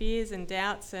and their fears and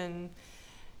doubts and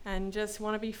just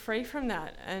want to be free from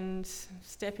that and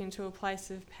step into a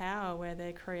place of power where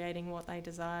they're creating what they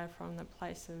desire from the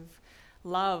place of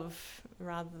love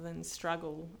rather than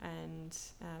struggle, and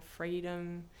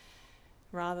freedom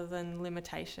rather than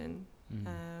limitation.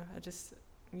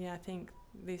 I think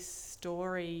this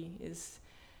story is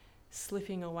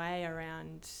slipping away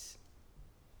around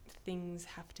things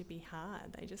have to be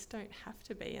hard. They just don't have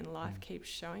to be, and life keeps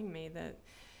showing me that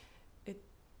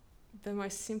the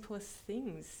most simplest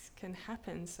things can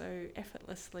happen so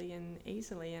effortlessly and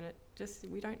easily, and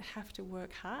we don't have to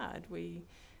work hard. We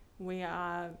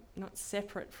are not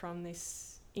separate from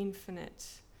this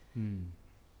infinite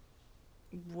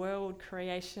world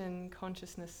creation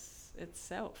consciousness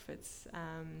itself. It's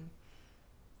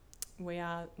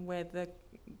we're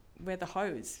the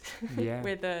hose. Yeah.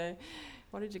 We're the,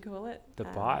 what did you call it? The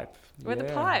pipe. We're the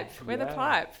pipe. We're the Yeah.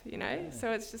 pipe, you know? Yeah.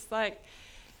 So it's just like,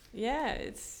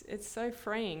 it's so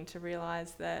freeing to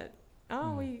realise that,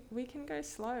 we can go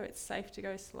slow. It's safe to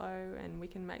go slow, and we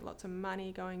can make lots of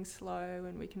money going slow,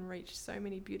 and we can reach so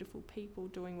many beautiful people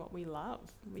doing what we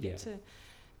love. We get to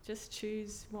just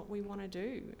choose what we want to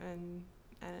do, and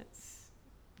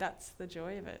that's the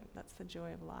joy of it. That's the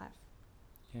joy of life.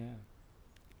 Yeah.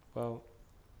 Well,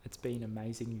 it's been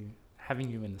amazing having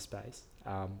you in the space.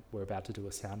 We're about to do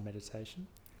a sound meditation.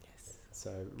 Yes.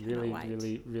 So Cannot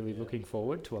wait. really looking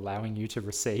forward to allowing you to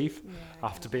receive. Yeah,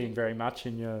 After cannot being wait. very much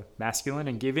in your masculine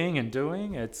and giving and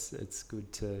doing, it's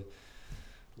good to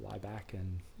lie back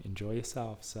and enjoy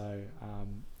yourself. So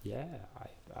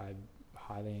I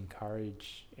highly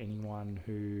encourage anyone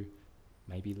who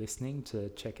may be listening to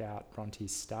check out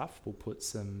Bronte's stuff. We'll put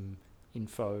some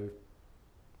info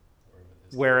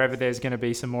wherever there's going to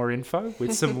be some more info,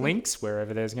 with some links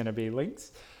wherever there's going to be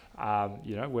links.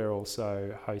 We're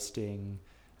also hosting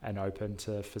and open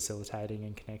to facilitating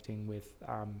and connecting with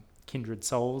kindred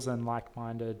souls and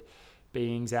like-minded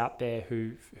beings out there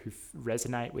who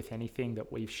resonate with anything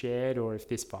that we've shared, or if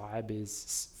this vibe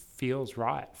feels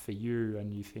right for you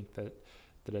and you think that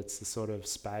it's the sort of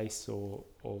space or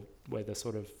we're the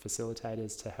sort of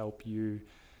facilitators to help you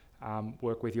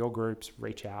work with your groups,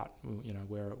 reach out.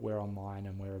 We're online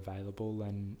and we're available,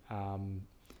 and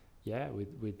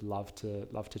we'd love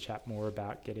to chat more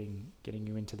about getting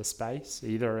you into the space,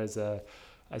 either as a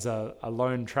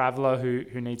lone traveller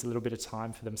who needs a little bit of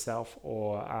time for themselves,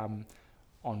 or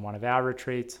on one of our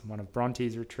retreats, one of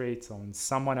Bronte's retreats, on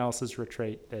someone else's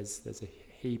retreat. There's a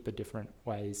heap of different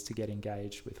ways to get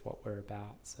engaged with what we're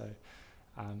about. So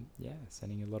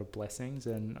sending you a lot of blessings,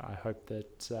 and I hope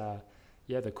that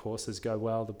the courses go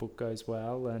well, the book goes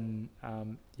well, and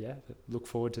look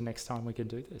forward to next time we can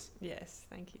do this. Yes,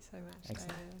 thank you so much,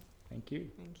 Excellent. David. Thank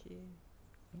you. Thank you.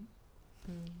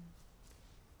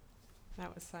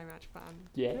 That was so much fun.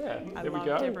 Yeah, I there we loved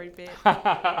go. every bit.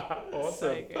 Awesome.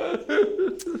 So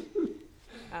good.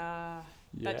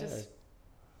 That just,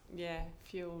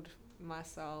 fueled my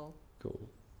soul. Cool.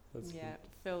 That's good.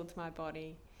 Filled my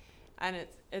body. And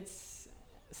it's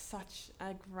such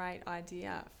a great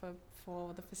idea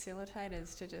for the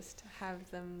facilitators to just have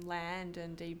them land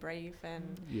and debrief,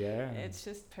 and it's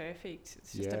just perfect.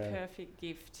 It's just a perfect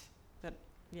gift that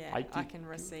I can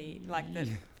receive, like that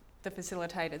the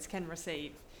facilitators can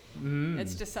receive.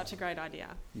 It's just such a great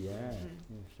idea.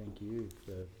 Thank you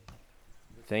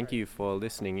Thank you for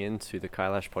listening in to the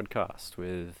Kailash podcast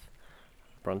with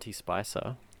Bronte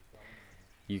Spicer.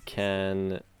 You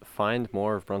can find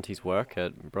more of Bronte's work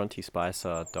at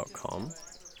brontespicer.com,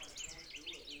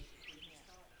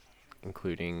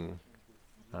 including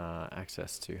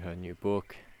access to her new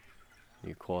book,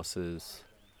 new courses,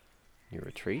 new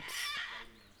retreats.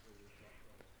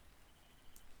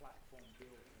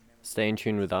 Stay in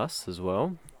tune with us as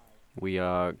well. We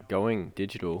are going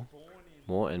digital,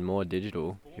 more and more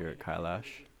digital here at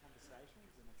Kailash.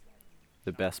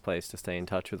 The best place to stay in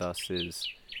touch with us is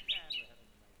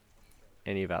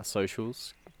any of our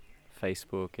socials,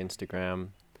 Facebook, Instagram,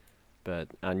 but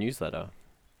our newsletter.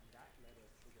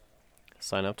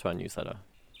 Sign up to our newsletter.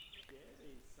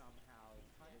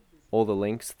 All the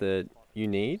links that you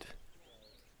need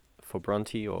for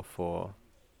Bronte or for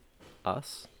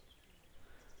us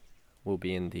will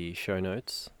be in the show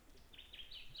notes.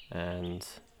 And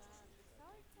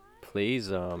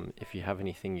please, if you have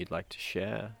anything you'd like to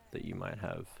share that you might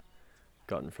have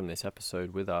gotten from this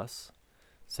episode with us,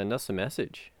 send us a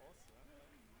message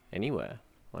anywhere,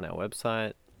 on our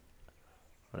website,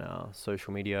 on our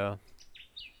social media,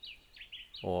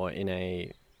 or in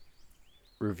a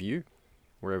review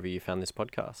wherever you found this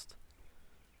podcast.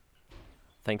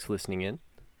 Thanks for listening in,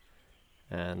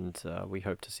 and we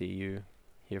hope to see you,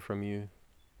 hear from you,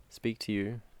 speak to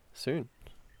you soon.